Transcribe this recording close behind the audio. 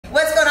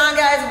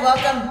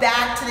welcome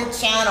back to the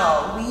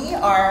channel. We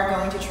are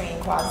going to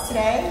train quads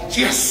today.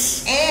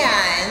 Yes!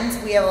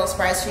 And we have a little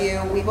surprise for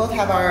you. We both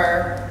have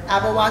our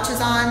Apple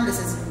Watches on. This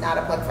is not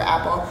a plug for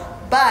Apple,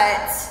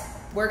 but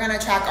we're gonna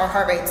track our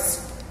heart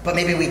rates. But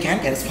maybe we can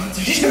get a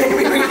sponsorship. Maybe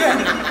we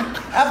can.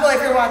 Apple,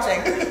 if you're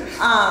watching.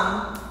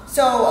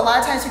 So a lot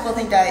of times people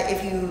think that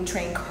if you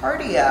train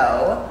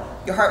cardio,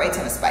 your heart rate's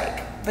gonna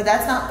spike. But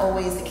that's not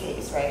always the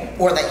case, right?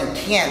 Or that you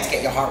can't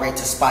get your heart rate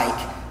to spike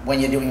when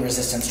you're doing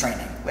resistance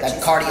training.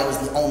 That cardio is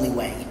the only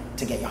way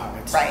to get your heart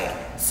rate to spike.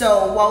 Right.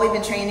 So while we've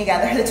been training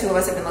together, the two of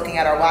us have been looking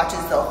at our watches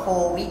the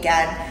whole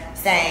weekend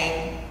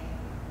saying,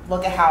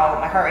 look at how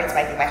my heart rate's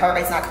spiking, my heart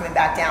rate's not coming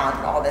back down,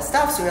 and all this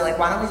stuff. So we were like,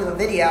 why don't we do a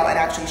video and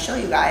actually show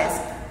you guys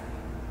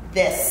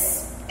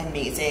this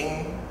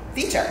amazing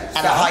feature.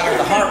 And the higher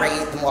the heart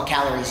rate, the more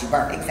calories you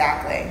burn.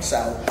 Exactly.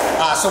 So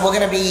we're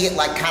gonna be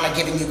like kind of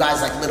giving you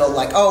guys like little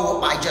like,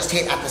 oh, I just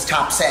hit at this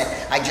top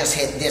set, I just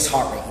hit this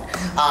heart rate.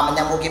 And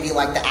then we'll give you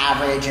like the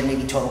average and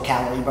maybe total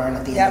calorie burn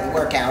at the end of the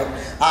workout.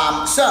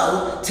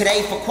 So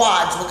today for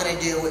quads, we're gonna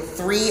do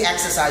 3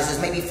 exercises,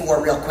 maybe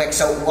 4 real quick.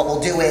 So what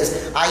we'll do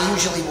is, I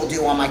usually will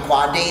do on my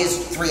quad days,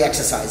 3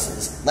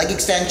 exercises. Leg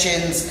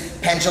extensions,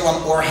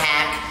 pendulum or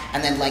hack,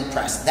 and then leg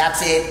press.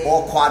 That's it,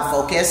 all quad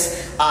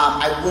focus.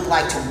 I would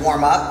like to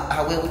warm up.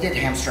 We did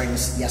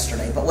hamstrings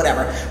yesterday, but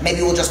whatever.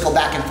 Maybe we'll just go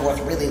back and forth,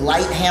 really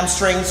light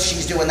hamstrings.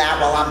 She's doing that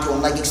while I'm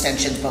doing leg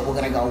extensions, but we're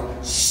gonna go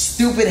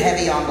stupid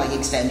heavy on leg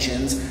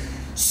extensions,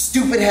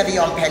 stupid heavy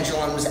on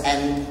pendulums,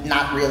 and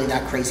not really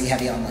that crazy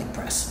heavy on leg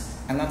press.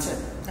 And that's it.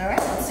 All right,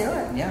 let's do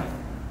it. Yeah.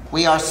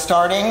 We are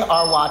starting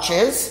our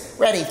watches.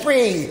 Ready,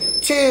 3,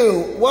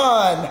 2,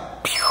 1.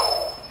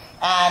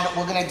 And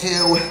we're gonna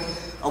do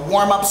a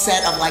warm-up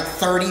set of like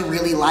 30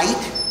 really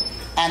light,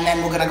 and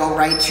then we're gonna go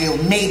right to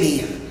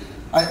maybe,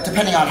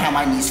 depending on how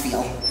my knees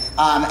feel,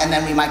 and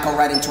then we might go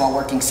right into our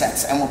working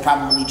sets, and we'll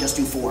probably just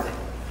do 4.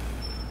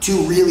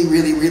 2 really,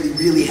 really, really,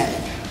 really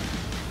heavy.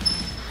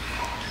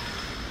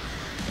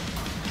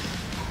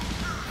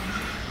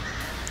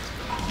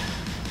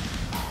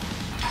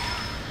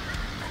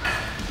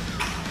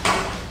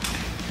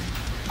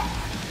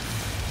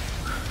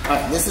 All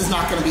right, this is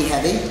not gonna be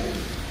heavy,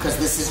 because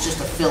this is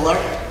just a filler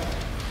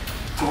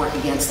to work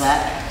against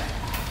that.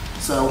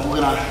 So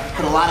we're gonna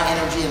put a lot of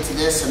energy into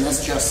this, and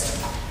this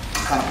just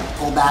kind of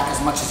pull back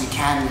as much as you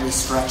can, really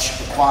stretch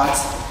the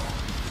quads.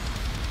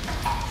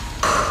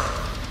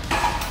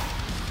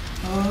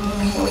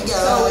 Here we go.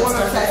 So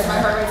warm-up sets, my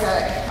heart rate's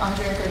at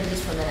 130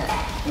 beats per minute.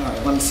 All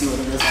right, let me see what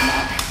it is on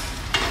that.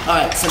 All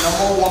right, so no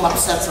more warm-up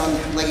sets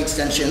on leg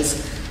extensions.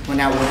 We're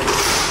now working.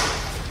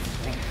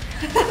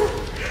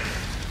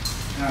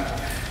 All right.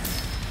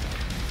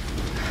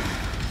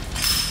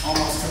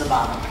 Almost to the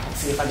bottom. Let's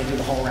see if I can do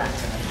the whole rack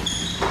tonight.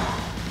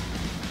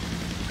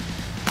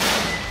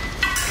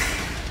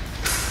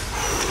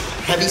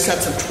 Heavy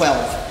sets of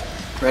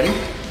 12. Ready?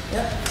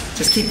 Yep.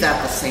 Just keep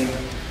that the same way.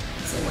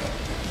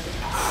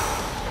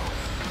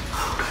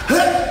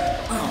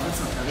 Oh, that's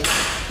not heavy.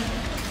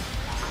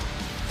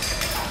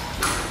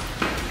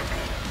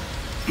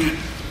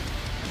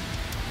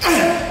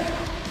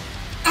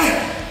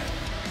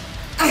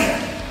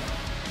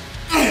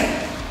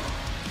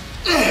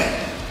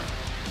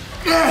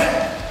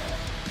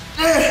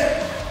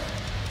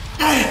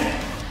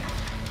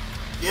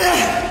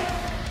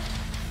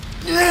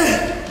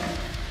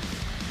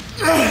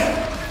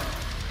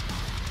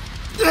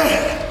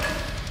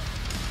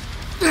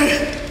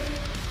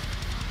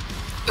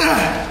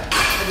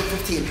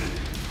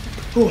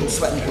 Ooh, I'm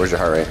sweating. Where's your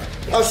heart rate?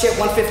 Oh shit,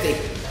 150.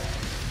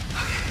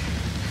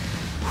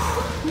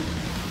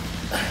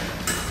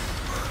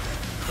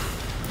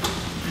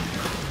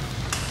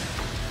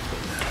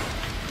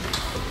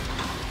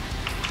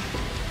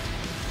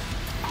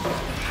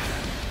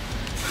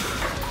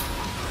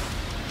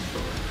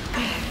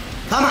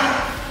 Come on.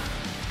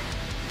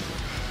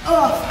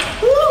 Oh,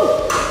 woo.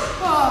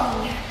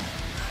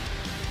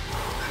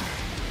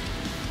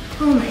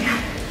 Oh my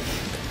God.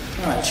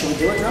 All right, should we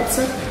do a drop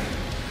set?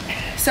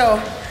 So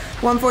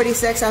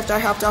 146 after I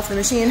hopped off the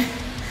machine.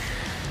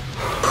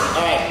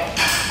 All right,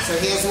 so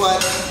here's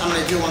what I'm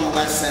gonna do on the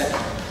left set.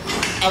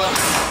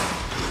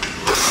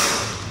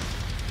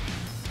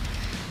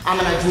 I'm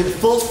gonna do the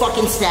full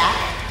fucking stack.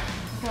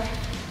 Okay.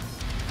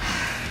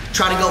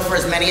 Try to go for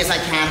as many as I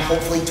can,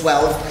 hopefully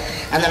 12,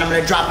 and then I'm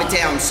gonna drop it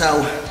down.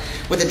 So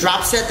with a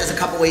drop set, there's a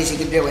couple ways you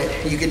can do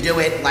it. You can do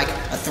it like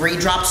a 3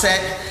 drop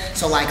set,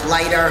 so like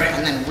lighter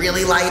and then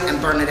really light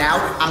and burn it out.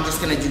 I'm just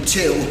gonna do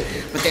 2,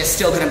 but they're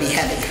still gonna be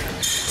heavy.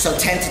 So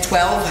 10 to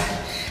 12,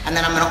 and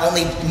then I'm gonna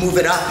only move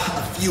it up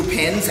a few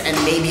pins, and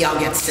maybe I'll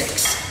get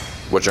 6.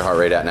 What's your heart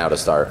rate at now to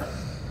start?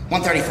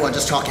 134,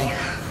 just talking.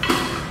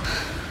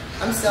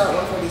 I'm still at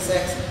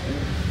 146.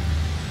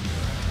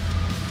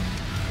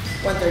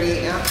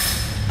 138 now.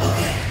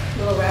 Okay.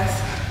 Little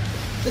rest.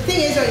 The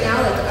thing is right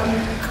now, like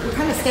we're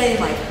kind of staying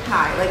like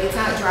high, like it's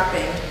not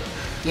dropping.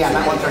 Yeah, I'm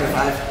at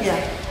 135. Yeah.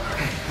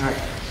 Okay, all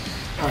right.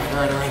 All right,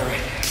 all right, all right, all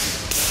right.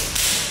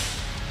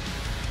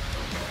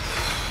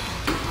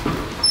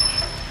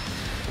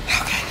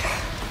 Okay.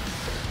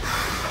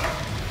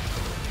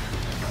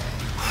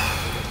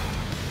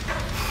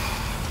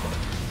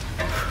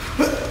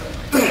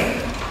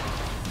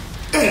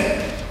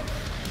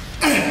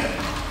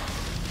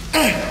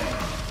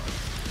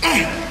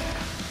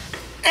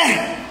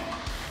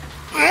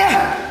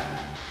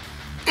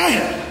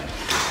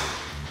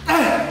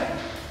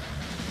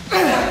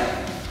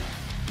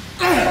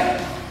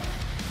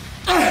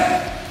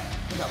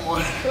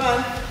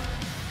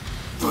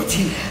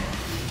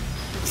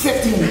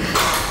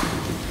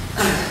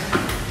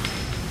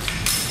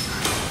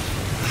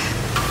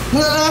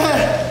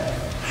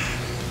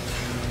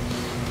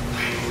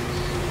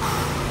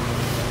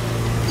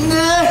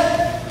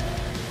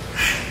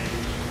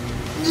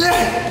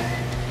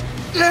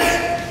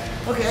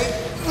 Okay.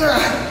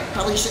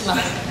 Probably should not.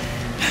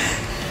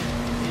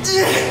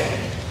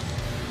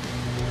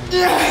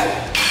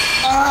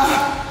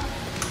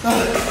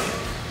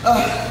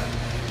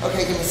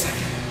 Okay, give me a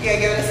second. Yeah,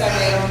 give it a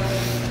second.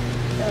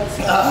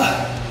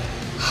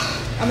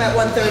 I'm at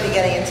 130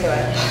 getting into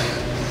it.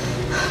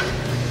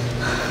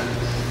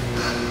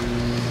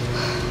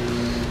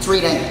 It's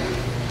reading.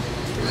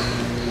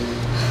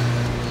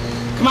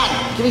 Come on,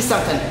 give me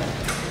something.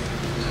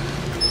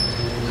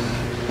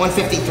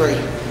 153.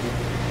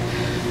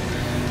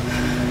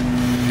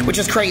 Which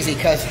is crazy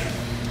because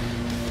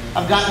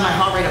I've gotten my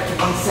heart rate up to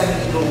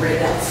 170 doing red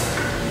delts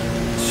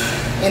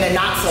in a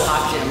not so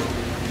hot gym.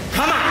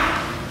 Come on!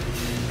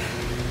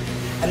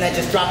 And then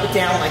just drop it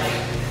down like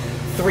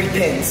 3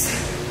 pins.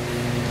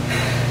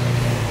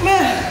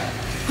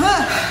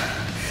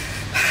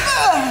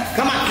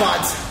 Come on,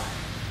 quads.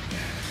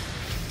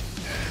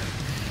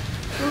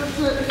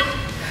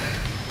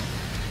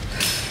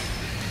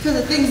 So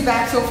the thing's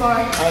back so far.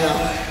 I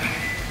know.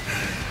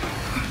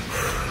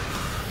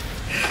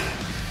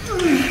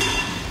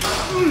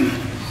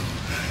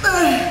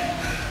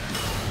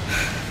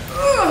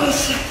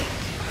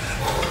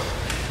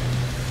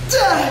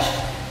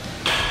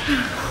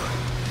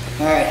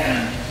 All right,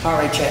 heart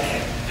rate check.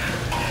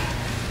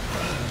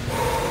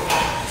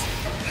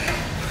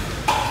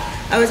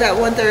 I was at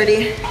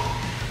 130.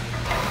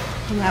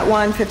 I'm at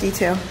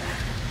 152.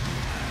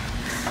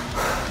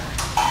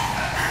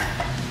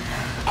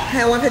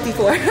 At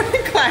 154.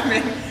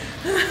 Climbing.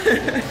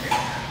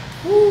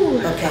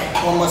 Okay,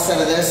 one more set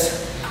of this,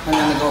 and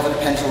then we go over the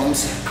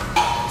pendulums.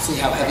 See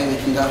how heavy we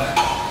can go.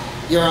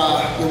 Your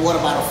water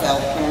bottle fell. I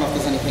don't know if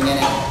there's anything in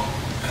it.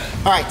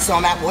 All right, so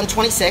I'm at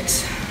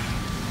 126.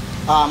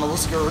 I'm a little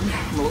scared.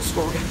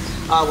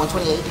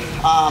 128.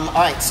 All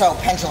right, so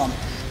pendulum.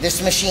 This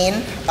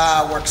machine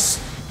works.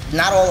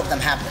 Not all of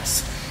them have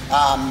this.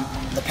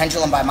 The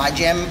pendulum by my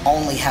gym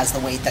only has the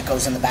weight that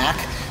goes in the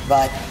back,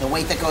 but the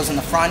weight that goes in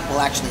the front will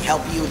actually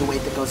help you. The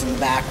weight that goes in the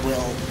back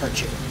will hurt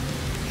you.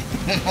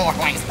 More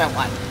like that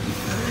one.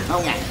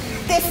 Okay.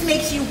 This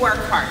makes you work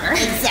harder.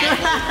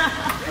 Exactly.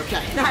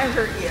 Okay. Not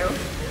hurt you.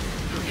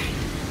 Okay.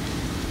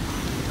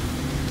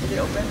 Is it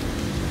open?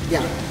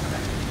 Yeah.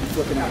 I'm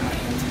flipping out my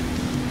hand.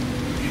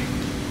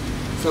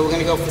 So we're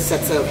gonna go for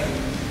sets of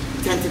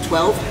 10 to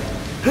 12.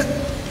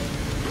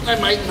 I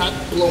might not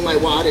blow my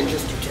wad and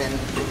just do 10.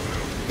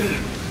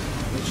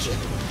 Oh, shit.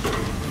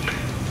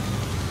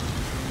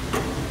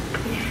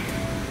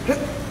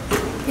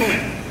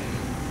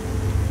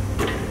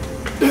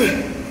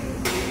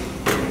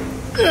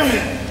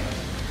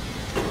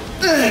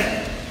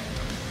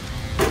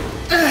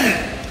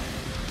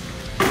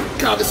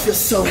 God, this feels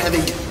so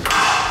heavy.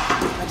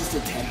 I just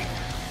did 10. I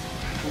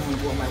don't want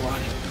to blow my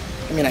wad.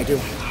 I mean, I do.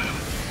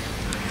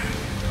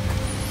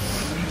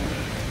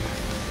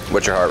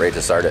 What's your heart rate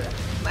to start it?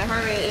 My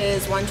heart rate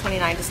is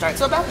 129 to start.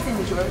 So about the same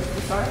as yours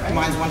to start, right?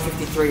 Mine's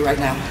 153 right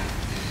now.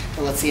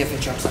 But let's see if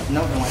it jumps up.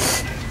 No, I don't.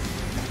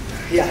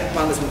 Yeah,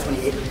 mine was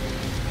 128.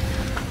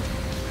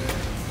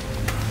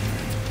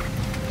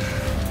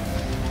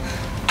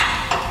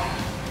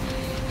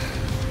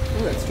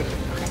 Oh, that's good.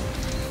 Okay.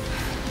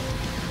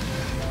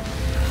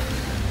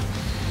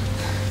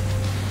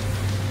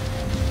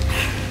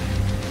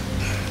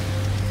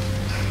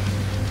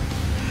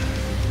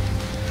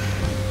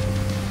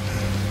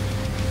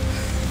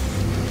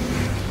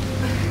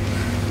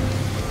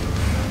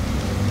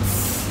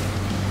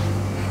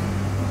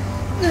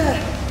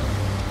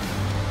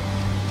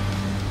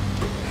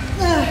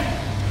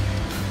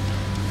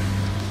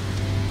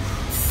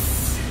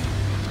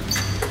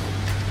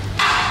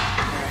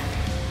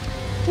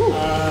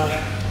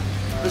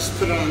 Let's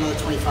put on another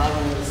 25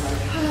 on the other side.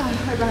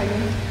 Right behind me.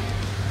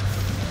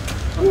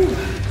 Ooh.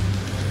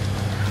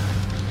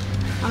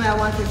 I'm at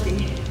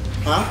 150.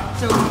 Huh?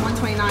 So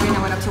 129 and I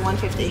went up to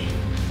 150.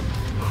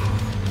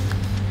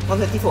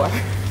 154.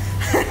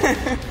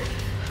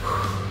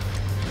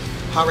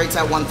 Heart rate's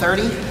at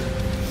 130.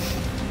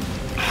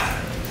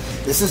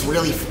 This is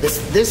really,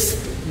 this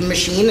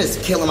machine is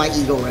killing my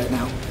ego right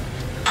now.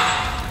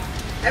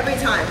 Every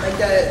time, like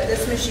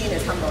this machine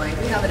is humbling.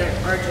 We have it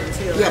at our gym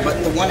too. Yeah,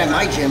 but the one at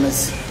my gym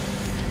is,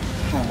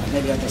 I don't know,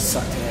 maybe I just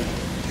suck today.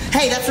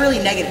 Hey, that's really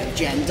negative,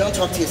 Jen. Don't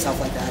talk to yourself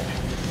like that.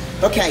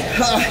 Okay,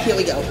 here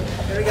we go.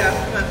 Here we go,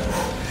 come on.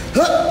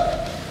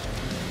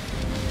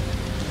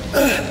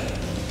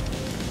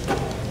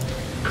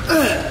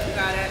 You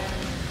got it.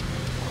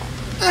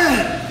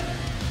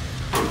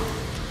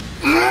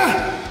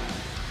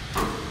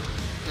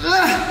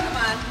 Come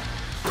on.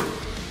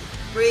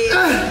 Breathe.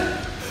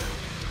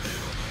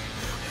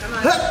 Come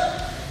on.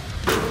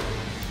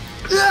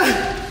 You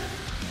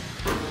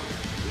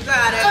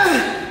got it.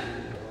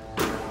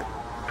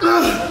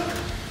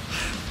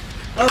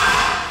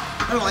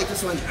 I don't like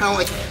this one. I don't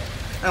like it.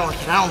 I don't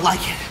like it. I don't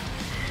like it.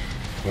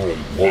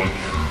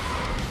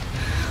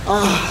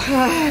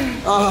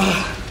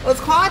 Well,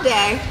 it's quad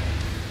day.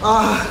 I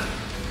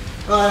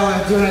don't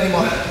want to do it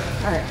anymore.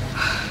 All right.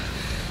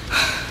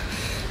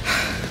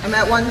 I'm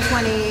at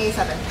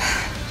 127.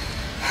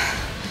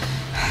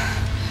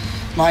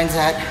 Mine's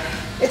at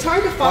It's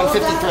hard to follow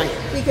 153.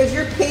 that because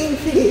your pain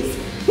face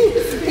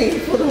is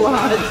painful to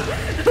watch.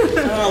 I don't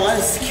know why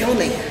this is killing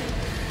me.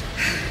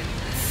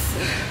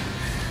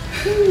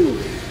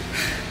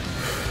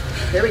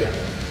 There we go.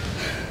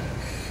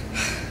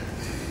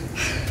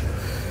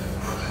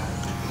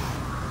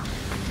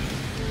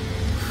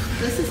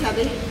 This is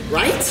heavy.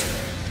 Right?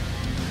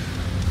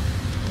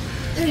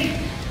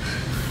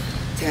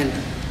 10.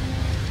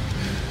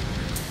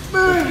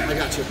 I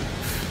got you.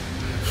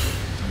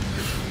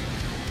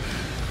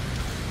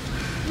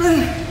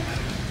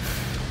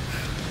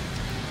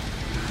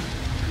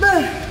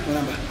 What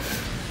number?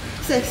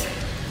 6,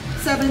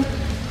 7.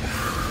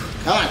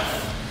 Come on.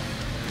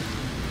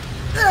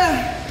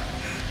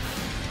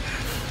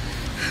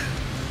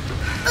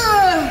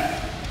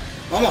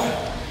 One more.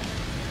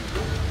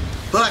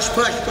 Push,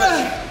 push,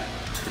 push.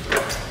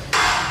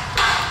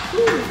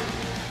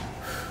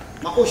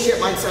 Oh shit,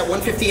 mine's at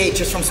 158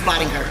 just from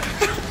spotting her.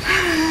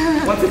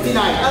 159.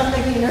 I was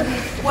making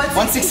nervous.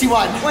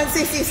 161.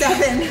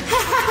 167.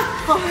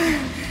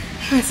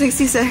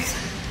 166.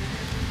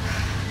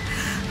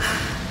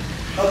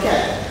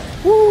 Okay.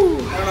 Woo.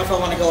 I don't know if I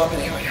want to go up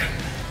any higher.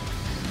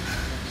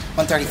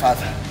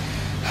 135.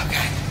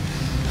 Okay.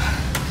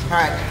 All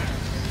right.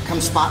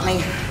 Come spot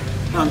me.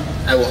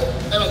 I will.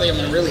 I don't think I'm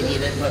gonna really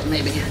need it, but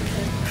maybe.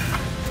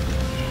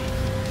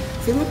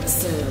 Feeling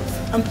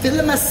myself. I'm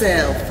feeling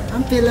myself.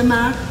 I'm feeling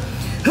my.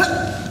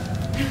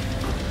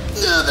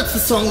 That's the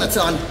song that's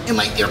on in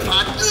my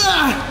earpod.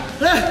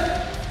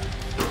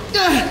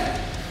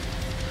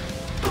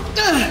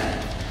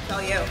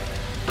 Tell you.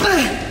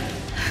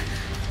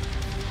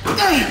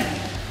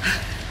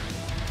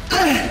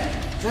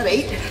 Is that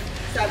 8?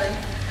 7.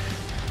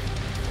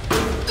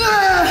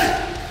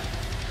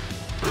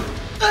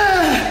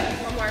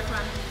 One more, come on.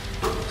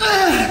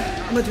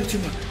 I'm gonna do 2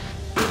 more.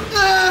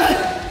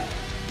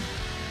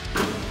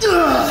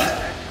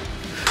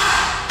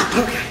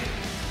 Okay,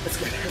 that's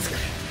good, that's good.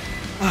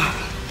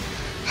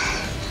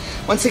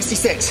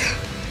 166.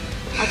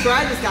 That's where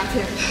I just got to.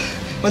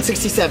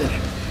 167.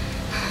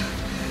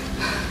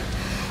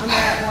 I'm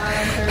at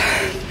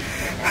 130.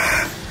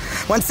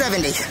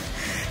 170.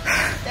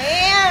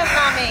 Damn,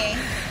 mommy.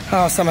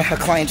 Oh, a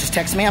client just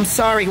texted me. I'm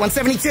sorry.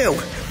 172.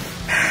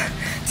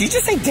 Did you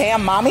just say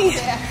damn, mommy?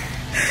 Yeah.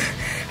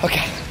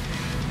 Okay.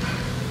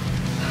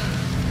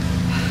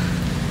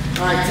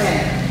 All right,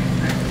 10.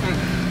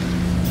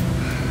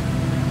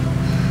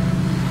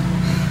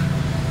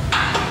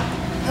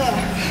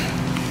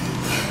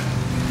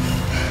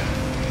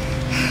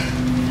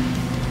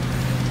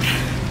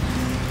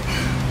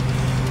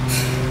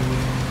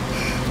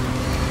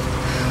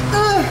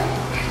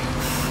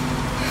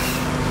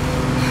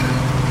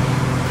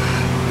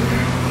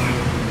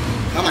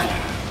 Come on.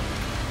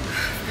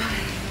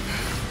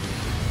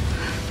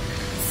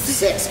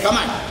 6, come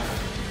on.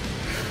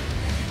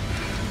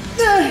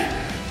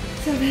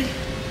 7.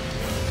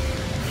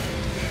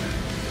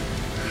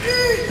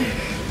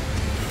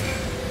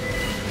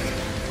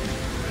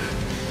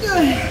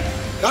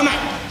 Come on.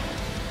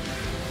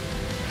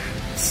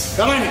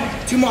 Come on.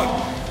 2 more.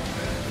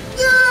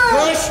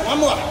 Push. 1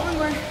 more. One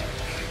more.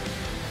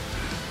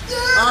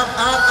 Up,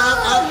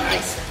 up.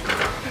 Nice.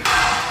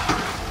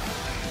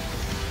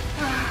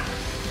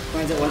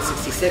 Mine's at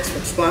 166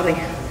 from spotting.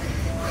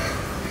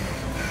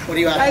 What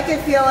do you at? I can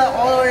feel it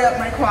all the way up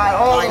my quad.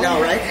 Oh, I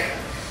know, right?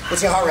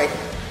 What's your heart rate?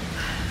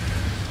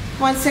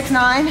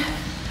 169.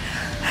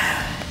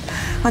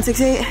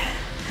 168.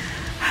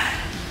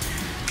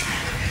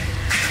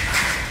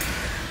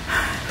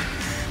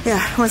 Yeah,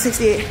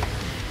 168.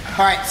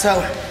 All right,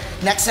 so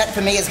next set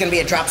for me is gonna be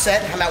a drop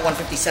set. I'm at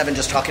 157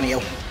 just talking to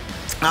you.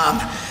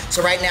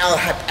 So right now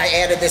I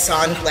added this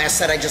on. Last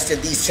set I just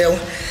did these 2.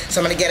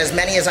 So I'm gonna get as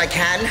many as I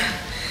can,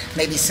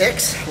 maybe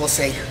 6, we'll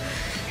see.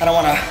 I don't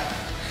wanna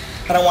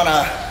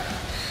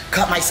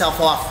cut myself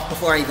off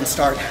before I even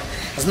start.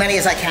 As many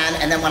as I can,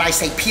 and then when I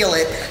say peel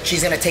it,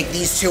 she's gonna take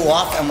these 2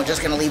 off and we're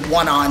just gonna leave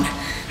 1 on,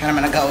 and I'm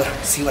gonna go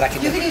see what I can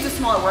do. You can use a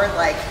smaller word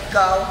like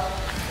go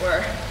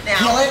or now.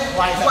 Peel it?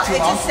 Why is that too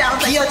long? It just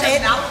sounds Peel like such a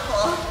it.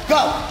 mouthful.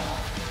 Go.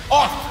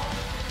 Off.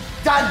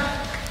 Done.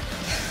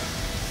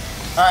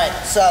 All right,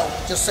 so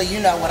just so you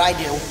know what I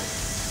do,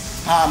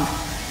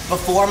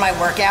 before my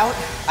workout,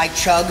 I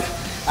chug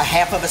a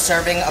half of a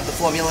serving of the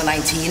Formula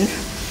 19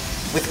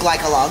 with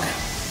Glycolog,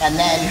 and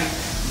then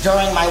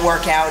during my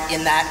workout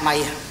in that,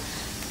 my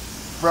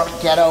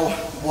ghetto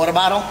water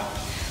bottle,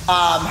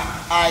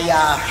 I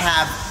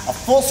have a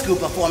full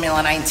scoop of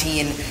Formula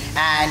 19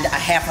 and a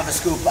half of a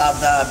scoop of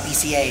the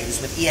BCAAs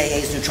with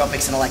EAAs,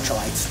 nootropics, and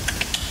electrolytes.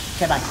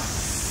 Okay, bye.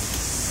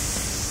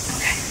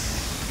 Okay.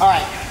 All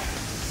right.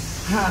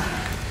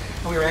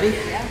 Are we ready?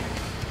 Yeah.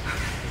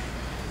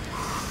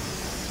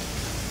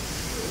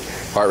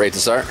 Heart rate to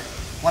start?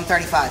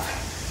 135.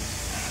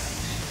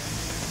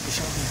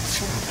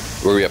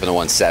 We're gonna be up in the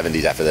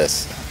 170s after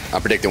this.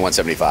 I'm predicting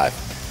 175.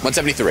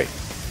 173.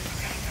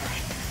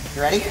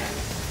 You ready?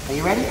 Are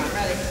you ready? I'm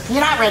ready. You're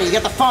not ready. You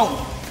got the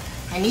phone.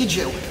 I need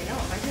you. I know,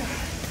 I do.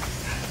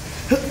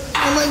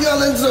 Oh my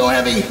God, that's so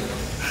heavy.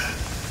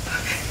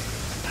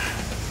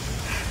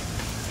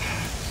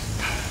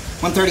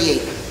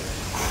 138. This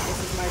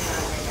is my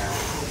bag right now.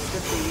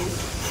 Good for you.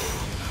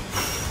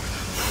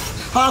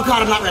 Oh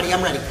God, I'm not ready.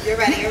 I'm ready. You're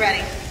ready, you're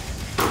ready.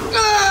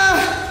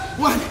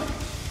 1.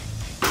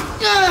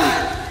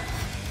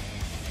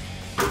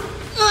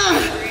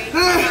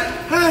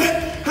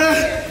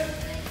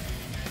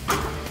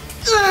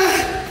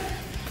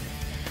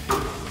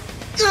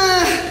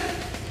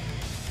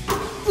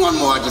 1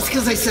 more, just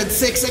because I said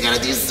 6, I gotta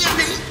do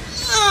 7.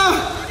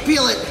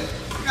 Feel it.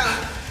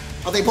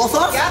 Are they both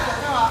off? Yeah,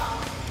 they're off.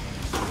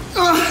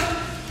 Come on.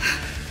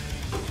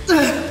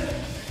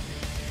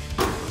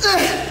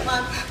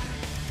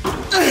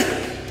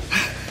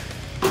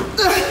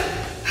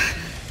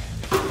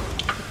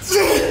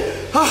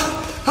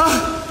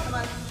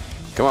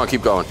 Come on,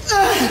 keep going.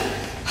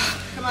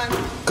 Come on.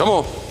 Come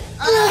on.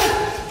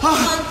 Come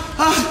on.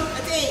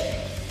 That's 8.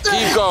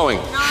 Keep going.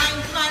 9,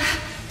 come on.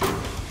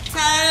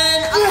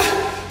 10.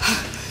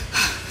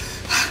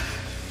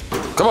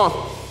 Come on.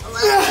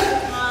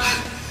 11, come on.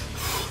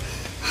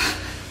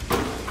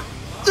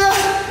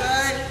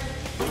 Good.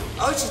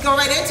 Oh, she's going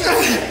right into it.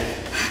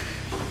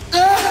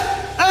 Good.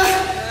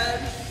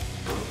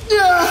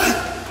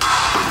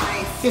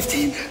 Nice.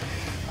 15.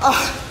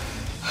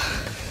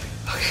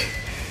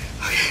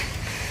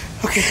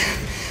 Okay.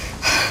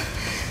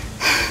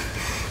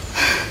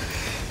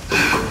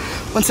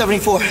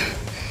 174.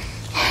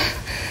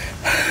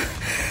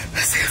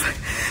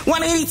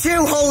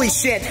 182. Holy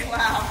shit.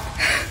 Wow.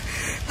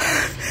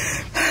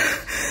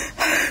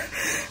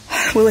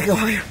 Will it go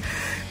higher?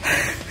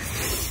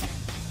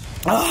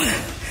 Oh. Okay.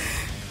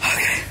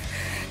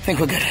 I think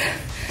we're good.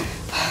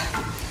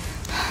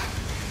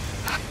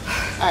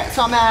 All right,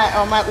 so I'm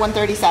at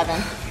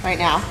 137 right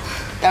now.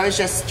 That was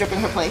just stripping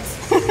her plates.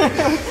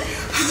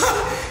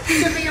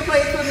 Stripping your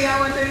plates put me on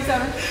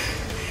 137.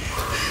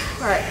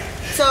 All right,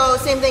 so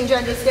same thing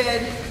Jen just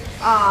did.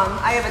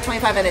 I have a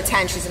 25 and a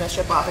 10. She's gonna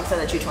strip off instead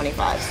of 2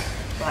 25s.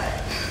 But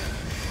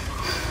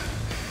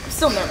I'm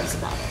still nervous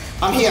about it.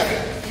 I'm here.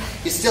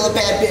 You're still a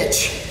bad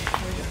bitch.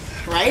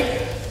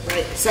 Right?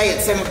 Right. Say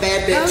it. Say I'm a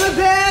bad bitch. I'm a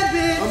bad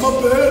bitch. I'm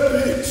a bad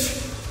bitch.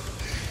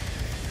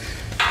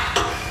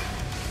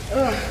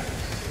 Ugh.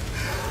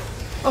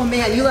 Oh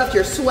man, you left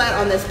your sweat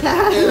on this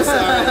pad. Yeah,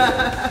 sorry.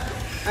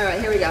 All right,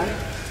 here we go.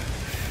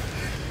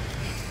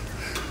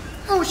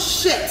 Oh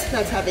shit,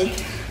 that's heavy.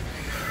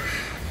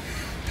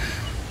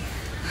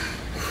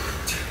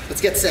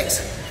 Let's get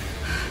 6.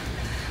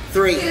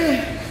 3.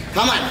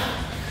 Come on.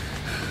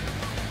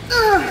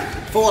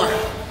 4.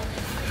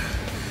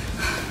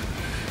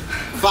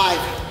 5.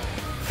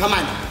 Come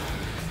on.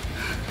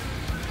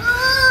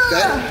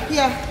 Good?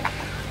 Yeah.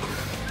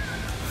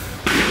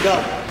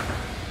 Go.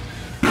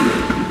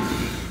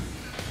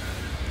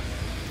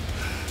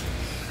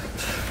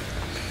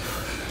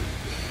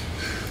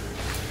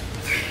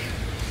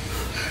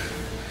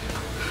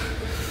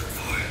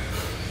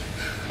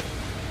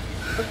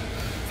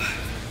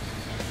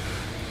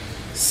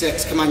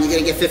 Six. Come on, you're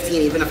gonna get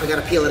 15 even if I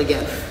gotta peel it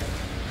again.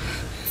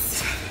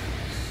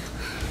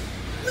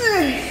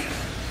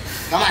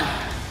 Come on.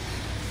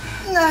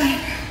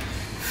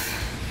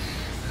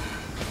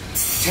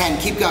 10.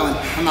 Keep going.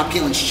 I'm not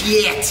peeling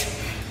shit.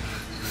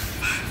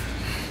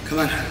 Come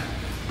on.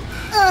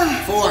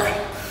 4.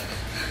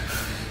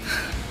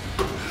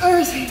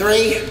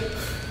 3.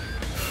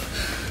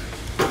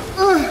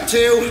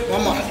 2.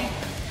 1 more.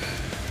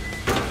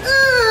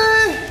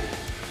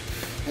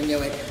 I knew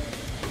it.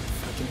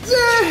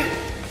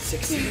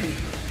 16.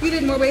 You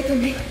did more weight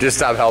than me. Just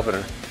stop helping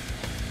her.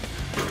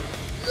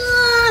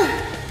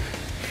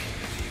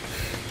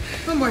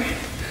 One more.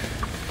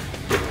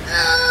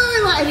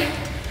 I lied.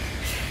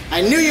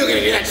 I knew you were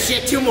gonna do that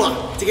shit. 2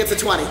 more to get to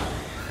 20.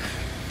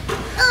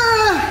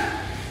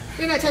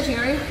 You're not touching,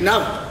 are you?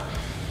 No.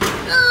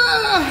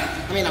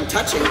 I mean, I'm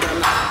touching, but I'm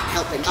not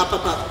helping. Up,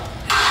 up, up.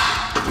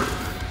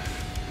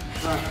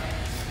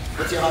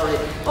 What's your heart rate?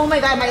 Oh my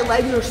god, my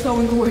legs are so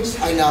engorged.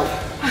 I know.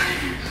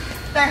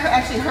 That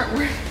actually hurt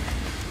worse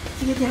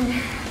to get down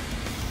there.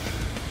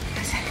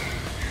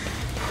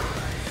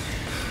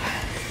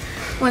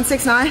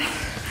 169,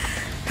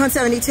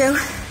 172,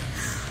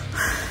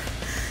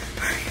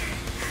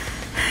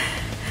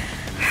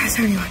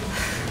 71.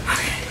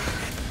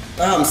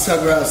 Oh, I'm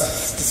so gross.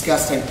 It's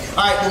disgusting.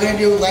 All right, we're gonna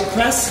do leg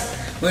press.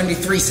 We're gonna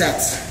do 3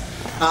 sets.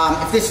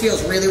 If this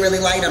feels really, really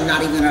light, I'm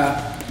not even gonna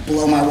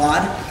blow my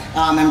wad.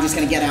 I'm just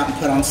gonna get out and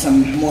put on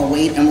some more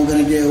weight, and we're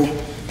gonna do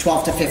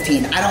 12 to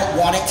 15. I don't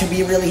want it to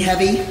be really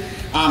heavy.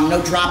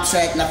 No drop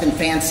set, nothing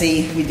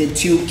fancy. We did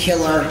 2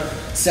 killer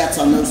sets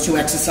on those 2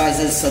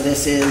 exercises, so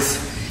this is,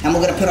 and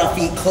we're gonna put our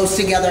feet close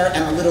together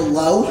and a little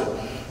low.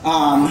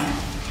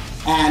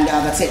 And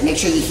that's it. Make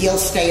sure your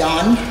heels stay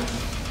on.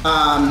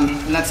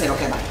 And that's it.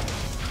 Okay, bye.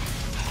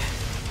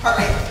 Heart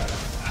rate.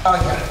 Oh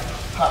yeah,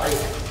 heart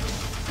rate.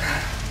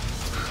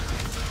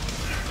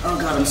 Oh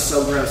God, I'm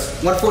so gross.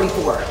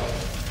 144.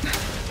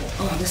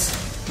 Oh, this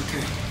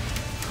Okay.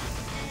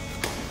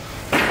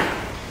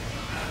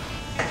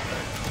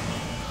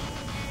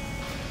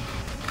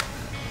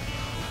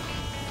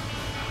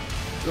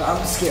 Well,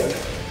 I'm scared.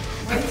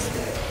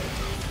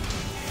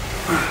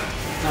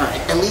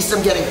 Alright, at least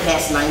I'm getting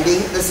past 90.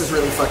 This is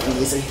really fucking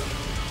easy.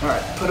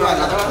 Alright, put her on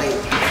another plate.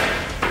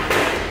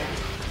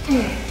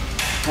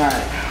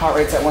 Alright, heart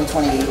rate's at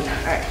 128.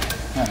 Alright.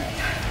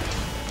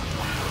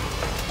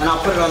 And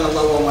I'll put it on the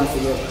lower one for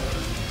you.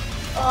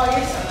 Oh,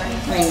 you're so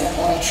nice. I know,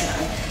 let me try.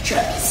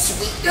 Try to be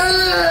sweet.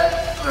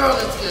 Oh,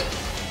 that's good.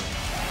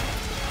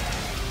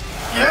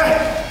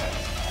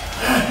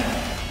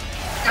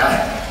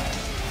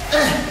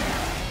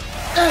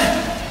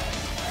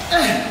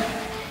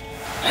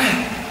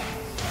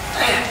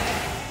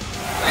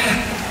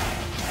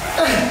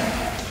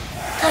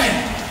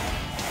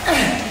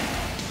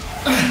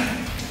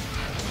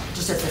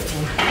 Just at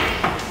 15.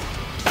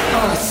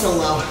 Oh, it's so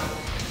low.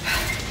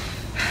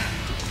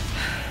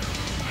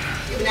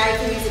 Yeah, but now you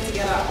can use it to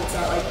get up. It's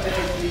not like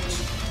perfect reach.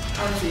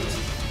 Arms reach.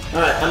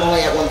 Alright, I'm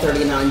only at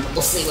 139.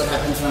 We'll see what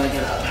happens when I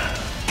get up.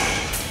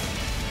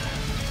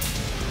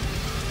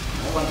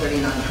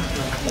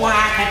 139.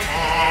 Whack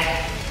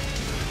attack.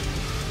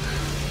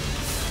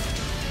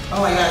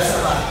 Oh my god, it's so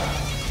hot.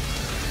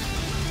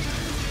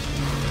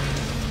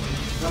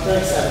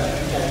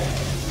 137, okay.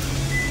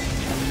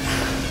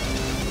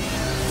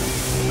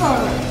 Oh,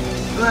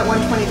 I'm at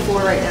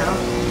 124 right now.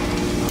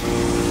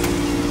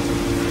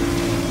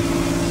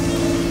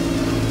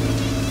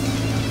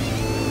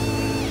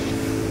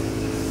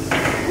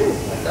 Ooh,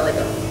 I feel like a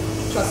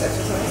chest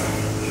exercise.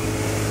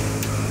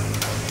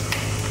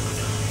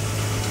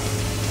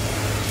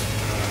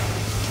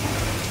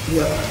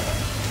 Yeah.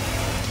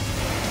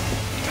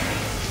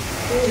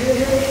 What did you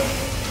do?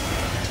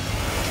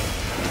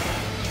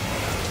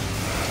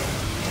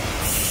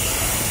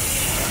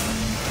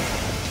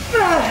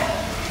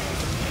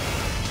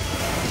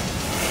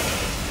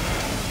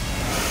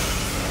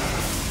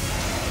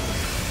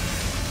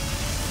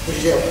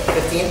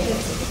 15?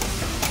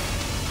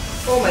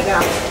 Oh my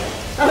gosh.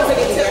 I was like a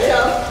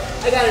tiptoe.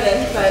 I got it in,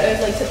 but I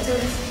was like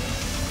tiptoes.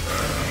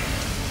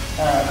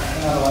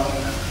 Another one.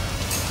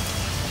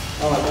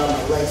 Oh my god,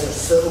 my legs are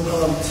so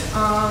pumped.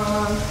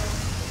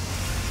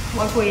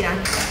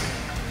 149.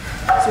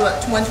 So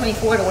what,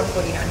 124 to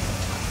 149.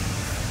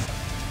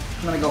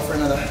 I'm gonna go for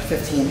another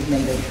 15,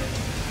 maybe.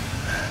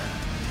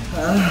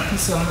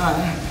 It's so hot.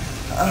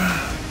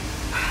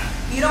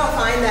 You don't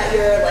find that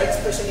your legs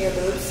pushing your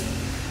boobs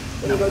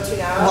when you go too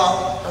narrow?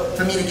 Well,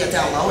 for me to get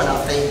down low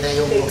enough, they They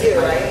do,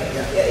 right?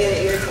 Yeah.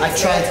 It irritates me. I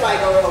tried. That's why I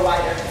go a little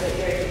wider, because it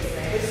irritates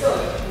me. It's still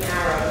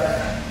narrow, but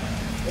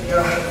it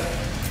irritates.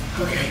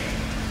 Okay.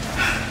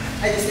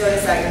 I just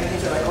noticed that your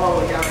knees are like all the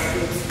way down my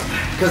boobs.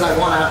 Because I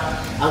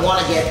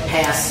wanna get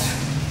past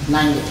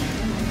 90.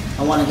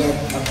 I wanna get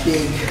a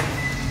big,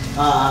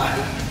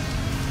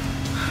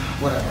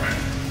 whatever.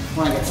 I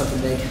wanna get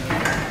something big.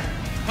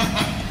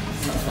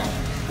 That's fine.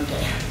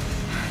 Okay.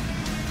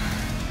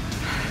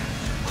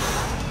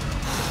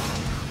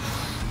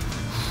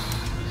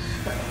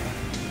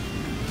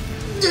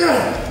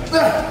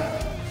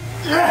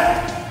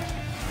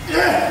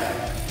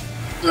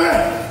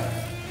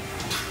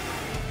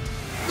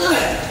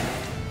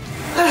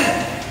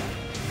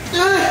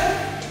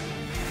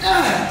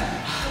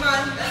 Come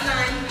on, that's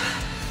 9.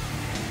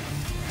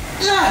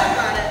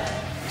 Got it.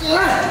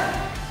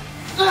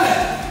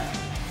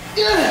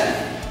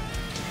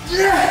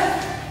 Yes.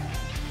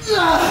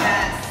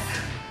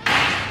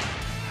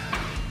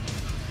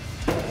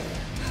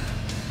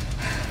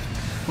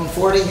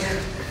 140.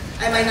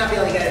 I might not be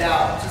able to get it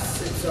out.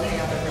 Just so hang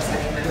out there for a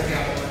second. I might be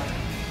able to.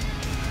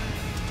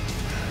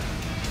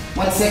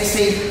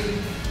 160.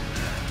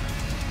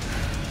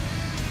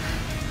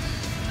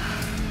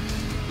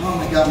 Oh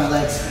my god, my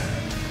legs.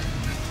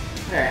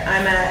 Alright,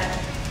 I'm at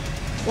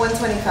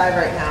 125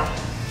 right now.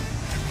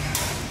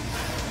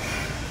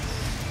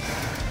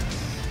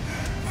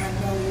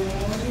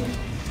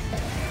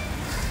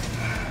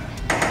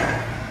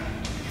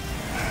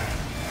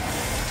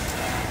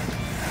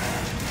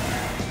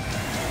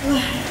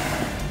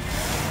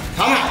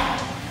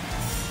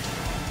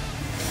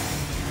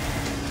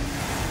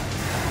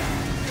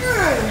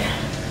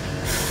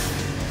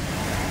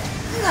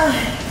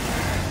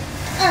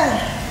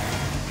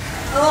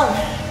 Come on.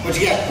 What'd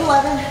you get?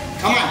 11.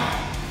 Come on.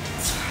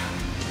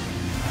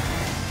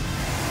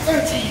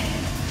 13.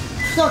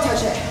 Don't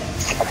touch it.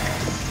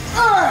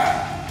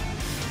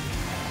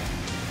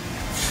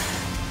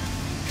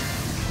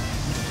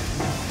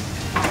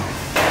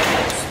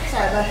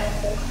 Sorry, bud.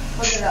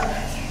 I'll get it up.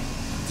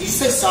 Did you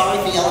say sorry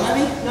for yelling at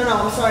me? No,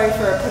 I'm sorry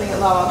for putting it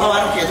low. Oh, I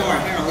don't care. Don't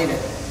worry. Here, I'll leave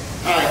it.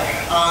 All right.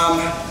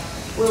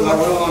 Do I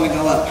really want to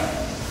go up?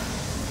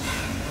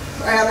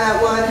 Alright, I'm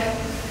at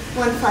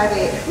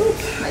 158. Whew,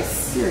 nice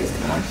series.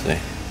 Come on.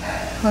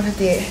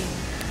 158.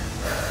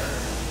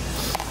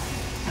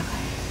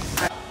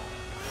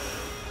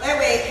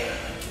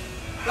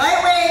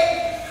 Lightweight.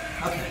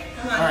 Okay.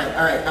 Come on.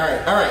 All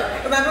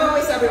right. Remember when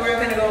we said we weren't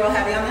going to go real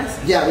heavy on this?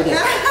 Yeah, we did.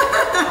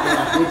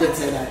 Yeah, we You did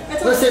say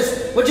that.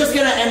 We're just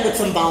gonna end with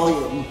some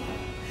volume.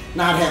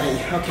 Not heavy.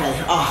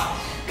 Okay.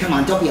 Oh, come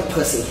on, don't be a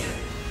pussy.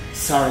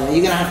 Sorry, are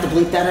you gonna have to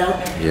bleep that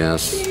out?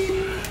 Yes.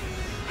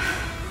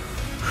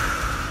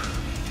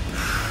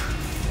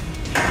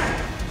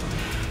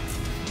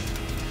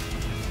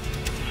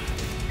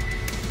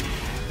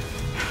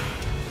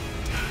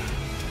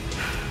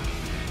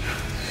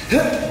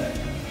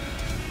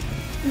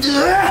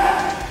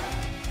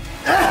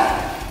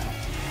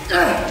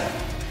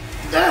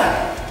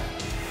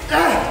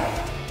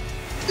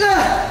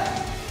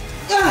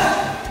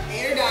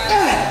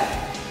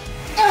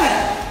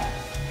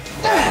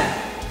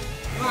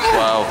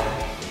 Wow.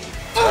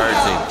 13.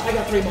 I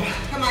got 3 more.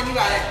 Come on, you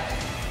got it.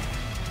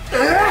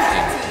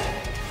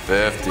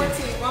 50.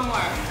 14, one more.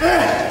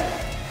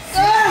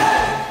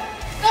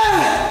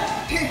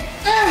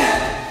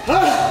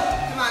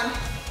 Come on.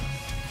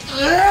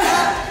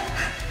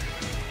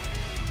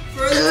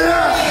 For the 20.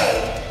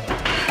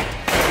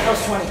 That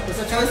was 20. Was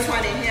that 20? That was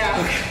 20, yeah.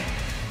 Okay.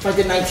 If I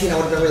did 19, I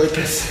would have been really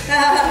pissed. No,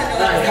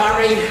 Alright, heart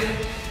rate.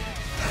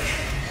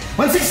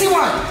 161.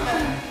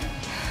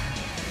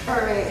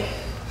 Heart rate.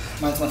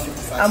 Mine's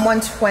 155. I'm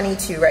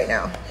 122 right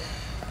now.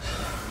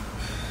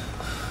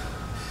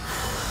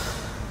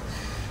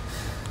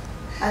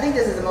 I think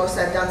this is the most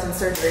I've done since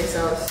surgery,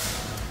 so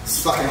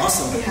It's fucking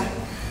awesome. yeah.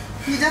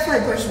 You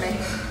definitely pushed me.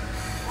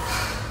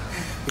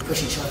 We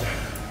push each other.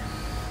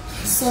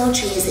 So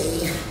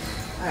cheesy.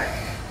 Alright.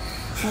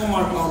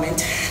 Hallmark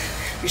moment.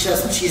 We should have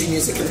some cheesy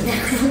music in the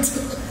background.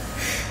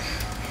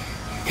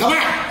 Come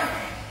on!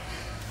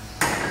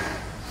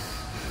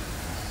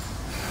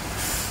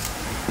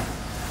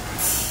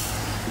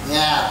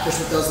 Yeah, push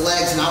with those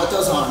legs, not with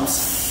those arms.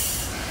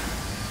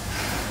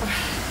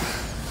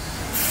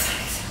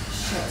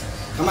 Shit.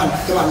 Come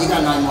on, you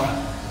got 9 more.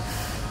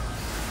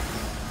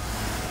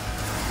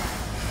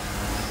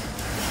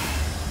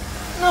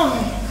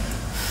 No.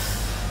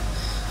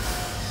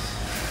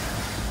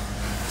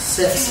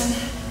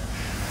 6.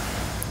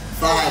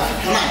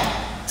 5. Come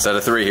on. Set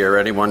of 3 here.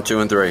 Ready? 1, 2,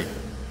 and 3.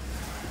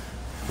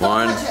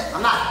 1,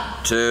 I'm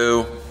not.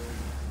 2,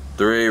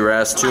 3.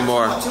 Rest. 2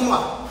 more. 2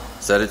 more.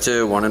 Set of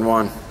 2. 1 and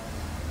 1.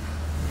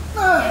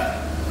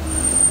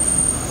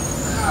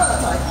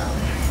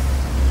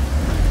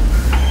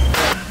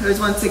 It was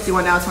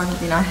 161, now it's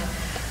 159.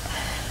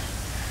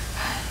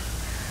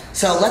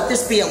 So let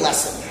this be a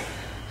lesson.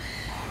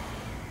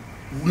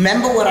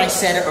 Remember what I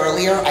said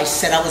earlier? I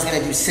said I was going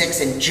to do 6,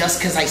 and just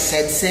because I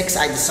said 6,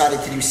 I decided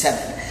to do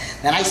 7.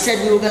 Then I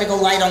said we were going to go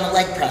light on the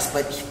leg press,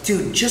 but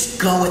dude, just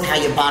go with how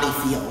your body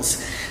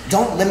feels.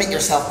 Don't limit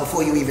yourself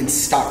before you even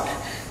start.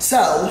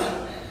 So,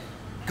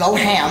 go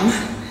ham,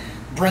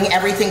 bring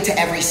everything to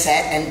every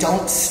set, and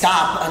don't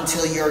stop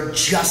until you're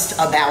just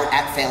about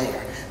at failure.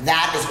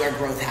 That is where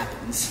growth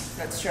happens.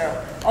 That's true.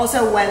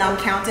 Also, when I'm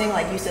counting,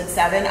 like you said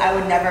 7, I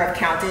would never have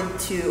counted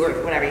 2, or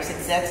whatever, you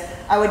said 6.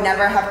 I would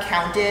never have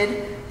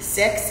counted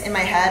 6 in my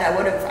head.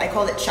 I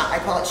call it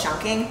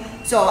chunking.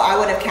 So I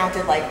would have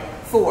counted like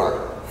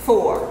 4,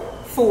 4,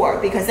 4,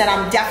 because then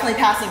I'm definitely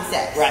passing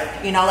 6. Right.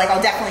 You know, like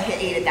I'll definitely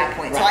hit 8 at that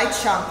point. Right. So I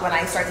chunk when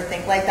I start to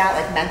think like that,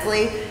 like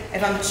mentally.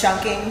 If I'm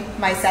chunking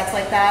my sets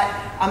like that,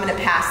 I'm gonna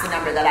pass the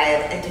number that I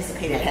have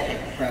anticipated hitting.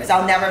 Right. Because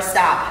I'll never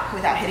stop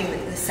without hitting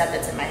the set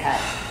that's in my head.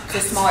 The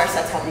smaller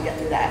sets help you get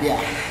through that.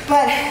 Yeah.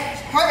 But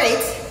heart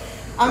rate,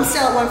 I'm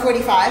still at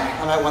 145.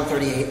 I'm at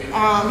 138.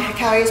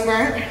 Calories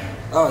burnt.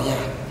 Oh yeah.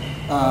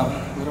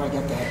 Where do I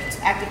get that?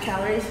 Active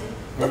calories.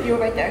 Oh, you were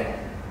right there.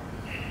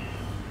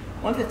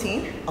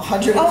 115.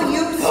 100. Oh,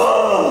 you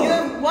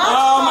watch.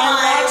 Oh, my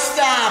watch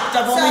stopped.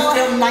 I've only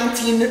filmed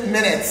 19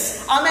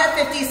 minutes. I'm at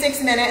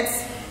 56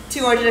 minutes,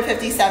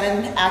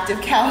 257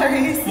 active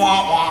calories.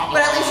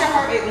 But at least your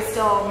heart rate was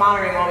still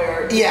monitoring while we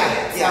were doing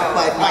it. Yeah,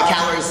 but my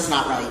calories is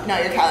not right. No,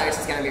 your calories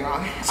is gonna be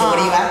wrong. So what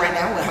are you at right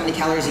now? How many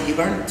calories did you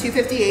burn?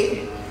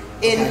 258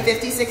 in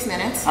 56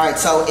 minutes. All right,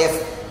 so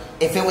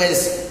if it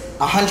was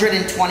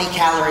 120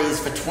 calories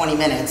for 20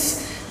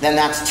 minutes, then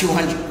that's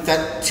 200,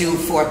 that 2,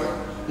 4,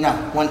 no,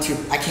 1, 2,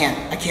 I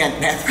can't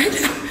math right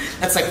now.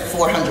 That's like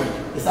 400.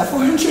 Is that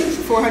 400?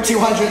 400.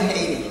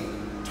 280.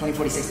 20,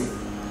 40, 60.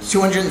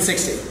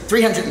 260.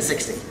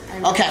 360.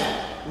 Okay,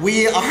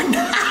 we are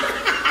not.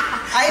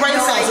 Brain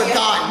cells are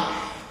gone.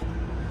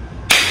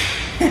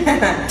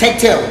 Take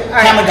 2.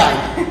 Camera done.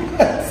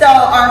 So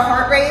our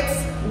heart rates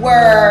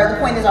were, the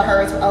point is our heart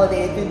rates were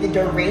elevated through the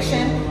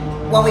duration.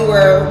 When we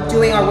were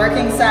doing our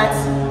working sets,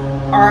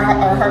 our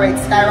heart rate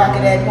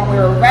skyrocketed. When we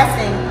were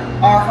resting,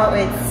 our heart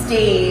rate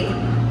stayed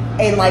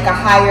in like a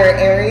higher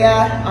area,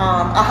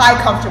 a high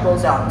comfortable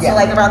zone. Yeah. So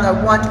like around the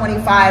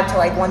 125 to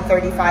like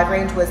 135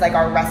 range was like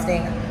our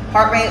resting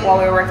heart rate while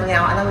we were working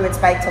out, and then we would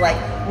spike to like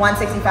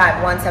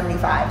 165,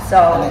 175.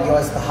 So And then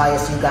yours, the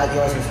highest you got,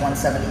 yours was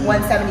 170.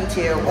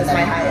 172 was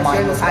my highest. Mine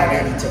Yours was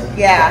higher. 182.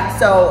 Yeah,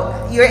 so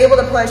you're able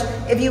to push.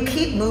 If you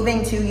keep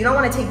moving too, you don't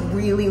want to take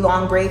really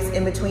long breaks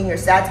in between your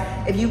sets.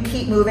 If you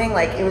keep moving,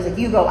 like it was like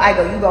you go, I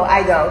go, you go,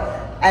 I go,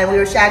 and we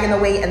were shagging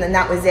the weight, and then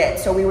that was it.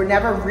 So we were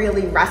never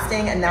really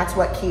resting, and that's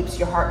what keeps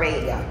your heart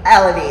rate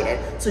elevated.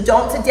 So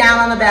don't sit down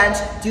on the bench.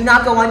 Do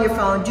not go on your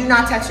phone. Do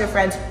not text your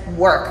friends.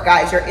 Work,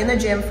 guys. You're in the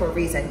gym for a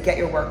reason. Get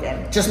your work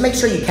in. Just make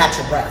sure you catch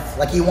your breath.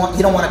 Like you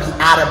don't want to be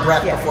out of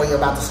breath before you're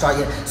about to start.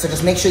 So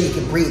just make sure you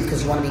can breathe,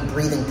 because you want to be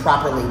breathing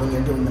properly when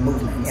you're doing the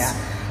movements.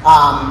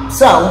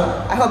 So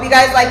I hope you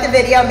guys like the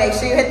video. Make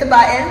sure you hit the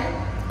button.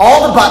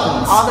 All the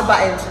buttons. All the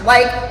buttons.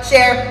 Like,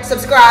 share,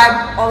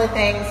 subscribe, all the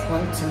things.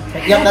 1, 2,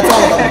 3. Yep, that's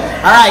all of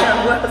them. All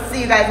right. We'll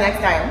see you guys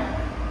next time.